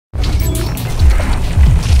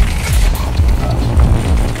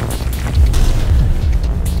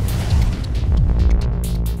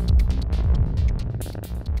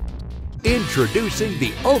Introducing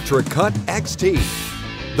the UltraCut XT,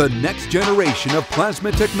 the next generation of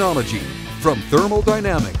plasma technology from Thermal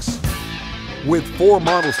Dynamics. With 4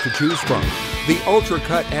 models to choose from, the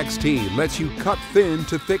UltraCut XT lets you cut thin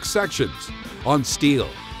to thick sections on steel,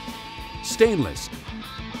 stainless,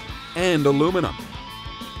 and aluminum.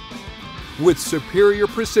 With superior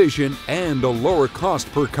precision and a lower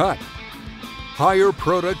cost per cut, higher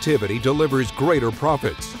productivity delivers greater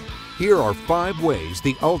profits. Here are 5 ways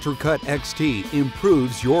the UltraCut XT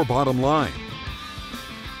improves your bottom line.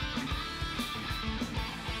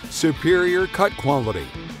 Superior cut quality.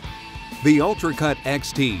 The UltraCut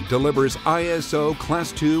XT delivers ISO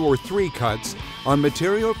Class 2 or 3 cuts on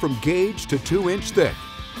material from gauge to 2-inch thick.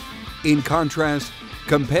 In contrast,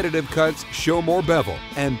 competitive cuts show more bevel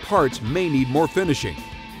and parts may need more finishing.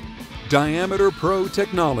 Diameter Pro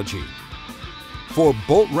technology. For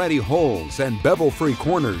bolt-ready holes and bevel-free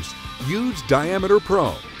corners, use Diameter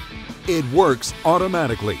Pro. It works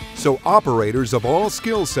automatically, so operators of all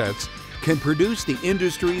skill sets can produce the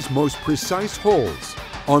industry's most precise holes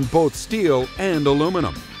on both steel and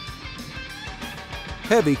aluminum.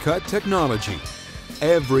 Heavy cut technology.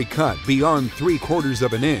 Every cut beyond 3/4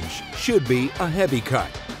 of an inch should be a heavy cut.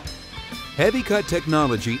 Heavy cut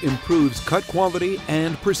technology improves cut quality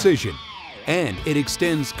and precision, and it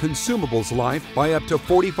extends consumables life by up to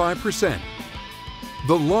 45%.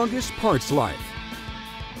 The longest parts life.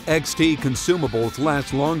 XT consumables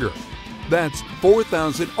last longer. That's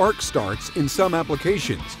 4,000 arc starts in some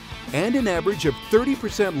applications, and an average of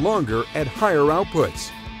 30% longer at higher outputs.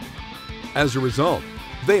 As a result,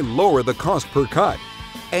 they lower the cost per cut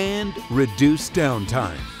and reduce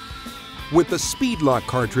downtime. With the Speed Lock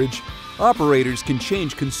cartridge, operators can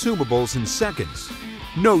change consumables in seconds.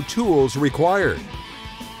 No tools required.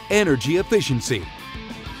 Energy efficiency.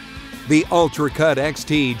 The UltraCut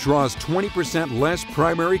XT draws 20% less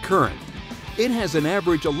primary current. It has an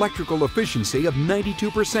average electrical efficiency of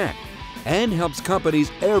 92% and helps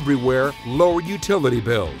companies everywhere lower utility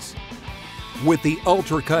bills. With the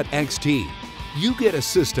UltraCut XT, you get a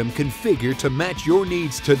system configured to match your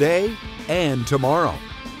needs today and tomorrow.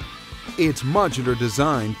 Its modular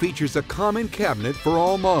design features a common cabinet for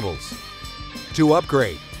all models. To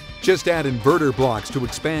upgrade, just add inverter blocks to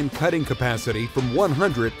expand cutting capacity from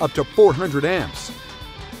 100 up to 400 amps.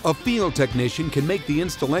 A field technician can make the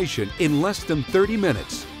installation in less than 30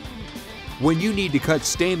 minutes. When you need to cut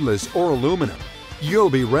stainless or aluminum,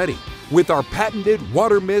 you'll be ready with our patented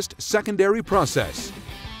water mist secondary process.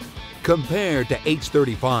 Compared to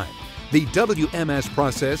H35, the WMS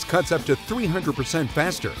process cuts up to 300%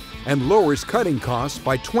 faster and lowers cutting costs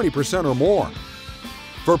by 20% or more.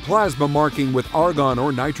 For plasma marking with argon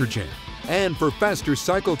or nitrogen, and for faster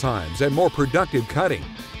cycle times and more productive cutting,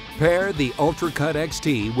 pair the UltraCut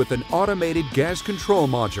XT with an automated gas control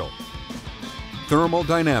module. Thermal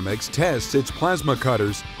Dynamics tests its plasma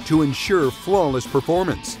cutters to ensure flawless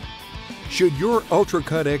performance. Should your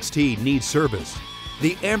UltraCut XT need service,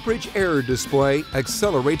 the amperage error display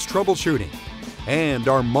accelerates troubleshooting, and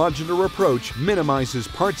our modular approach minimizes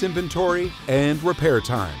parts inventory and repair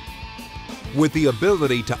time. With the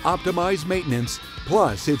ability to optimize maintenance,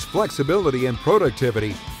 plus its flexibility and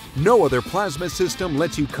productivity, no other plasma system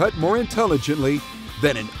lets you cut more intelligently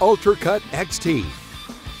than an UltraCut XT.